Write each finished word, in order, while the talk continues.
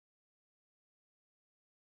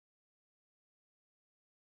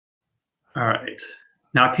All right.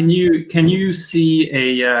 Now, can you see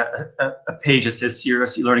a page that says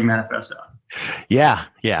Serious eLearning Manifesto? Yeah.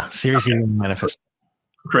 Serious eLearning Manifesto.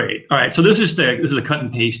 Great. All right. So this is a cut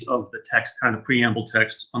and paste of the text, kind of preamble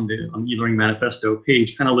text on the eLearning Manifesto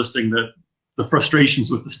page, kind of listing the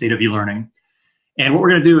frustrations with the state of eLearning. And what we're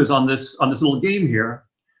going to do is on this little game here,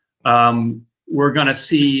 we're going to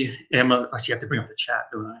see. Actually, I have to bring up the chat,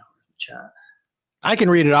 don't I? Chat. I can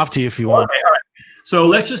read it off to you if you want. Okay, all right. So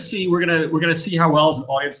let's just see. We're gonna see how well as an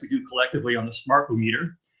audience we do collectively on the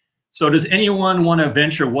SmartBuilder. So does anyone want to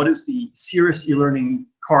venture what is the serious eLearning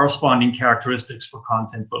corresponding characteristics for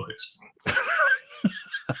content focused?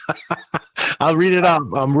 I'll read it off.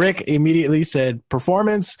 Rick immediately said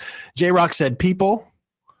performance. J-Rock said people.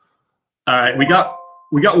 All right, we got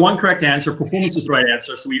one correct answer. Performance is the right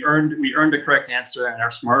answer, so we earned a correct answer, and our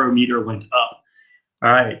SmartBuilder went up.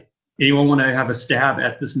 All right. Anyone want to have a stab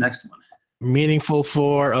at this next one? Meaningful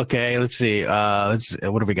for, okay, let's see.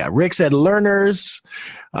 What do we got? Rick said learners.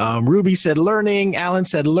 Ruby said learning. Alan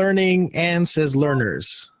said learning. Ann says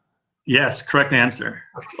learners. Yes, correct answer.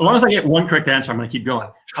 As long as I get one correct answer, I'm going to keep going.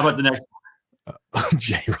 How about the next one?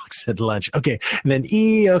 J-Rock said lunch. Okay, and then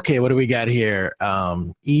E, okay, what do we got here?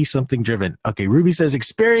 E, something driven. Okay, Ruby says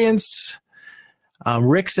experience.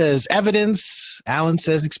 Rick says evidence. Alan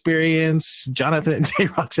says experience. Jonathan,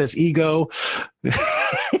 J-Rock says ego.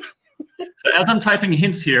 So as I'm typing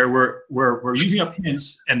hints here, we're using up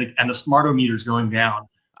hints, and the SmartOmeter is going down.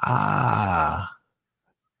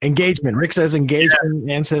 Engagement. Rick says engagement.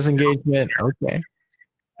 Yeah. Ann says engagement. Okay.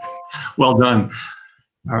 Well done.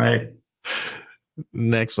 All right.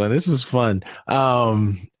 Next one. This is fun.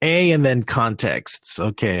 A and then contexts.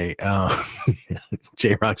 Okay.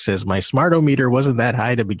 J-Rock says my SmartOmeter wasn't that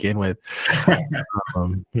high to begin with.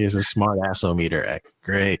 Here's a smart assometer.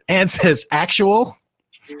 Great. Ann says actual.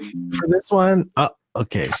 For this one,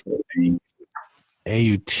 okay, so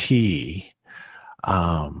AUT,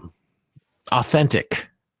 authentic.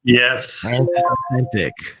 Yes. Ann says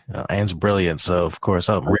authentic. Ann's brilliant, so of course,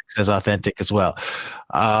 Rick says authentic as well.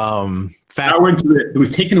 Now we're into we've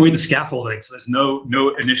taken away the scaffolding, so there's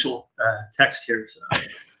no initial text here.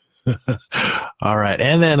 So. All right,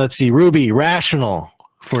 and then let's see, Ruby, rational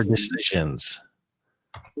for decisions.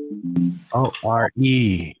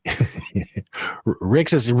 O-R-E. Rick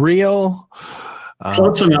says real.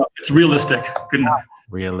 Close enough. It's realistic. Good enough.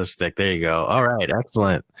 Realistic. There you go. All right.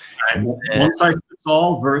 Excellent. All right. One size fits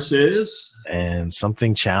all versus. And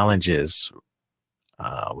something challenges.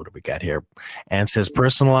 What do we got here? And says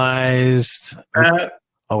personalized.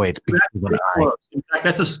 Oh, wait. In fact,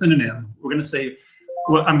 that's a synonym. We're going to say,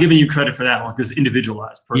 well, I'm giving you credit for that one because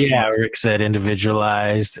individualized. Yeah, Rick said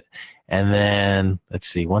individualized. And then, let's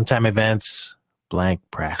see, one-time events, blank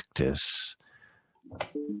practice.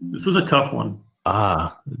 This is a tough one.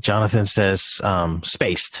 Jonathan says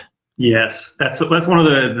spaced. Yes, that's one of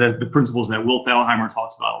the principles that Will Thalheimer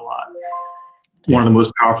talks about a lot. Yeah. One of the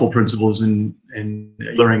most powerful principles in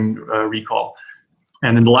learning recall.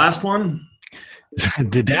 And then the last one.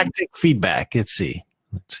 Didactic feedback. Let's see,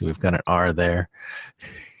 we've got an R there.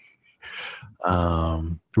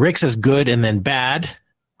 Rick says good and then bad.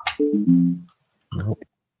 Nope.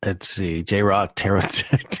 Let's see. J-Rock, Tarot. Alex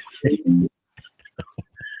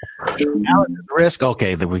says risk.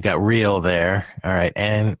 Okay, then we got real there. All right.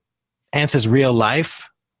 And Ann says real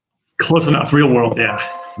life. Close enough. Real world. Yeah.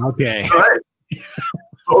 Okay. All right.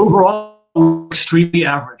 So overall, extremely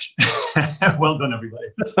average. Well done, everybody.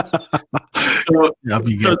 So did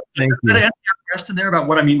I answer your question there about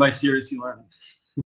what I mean by serious eLearning?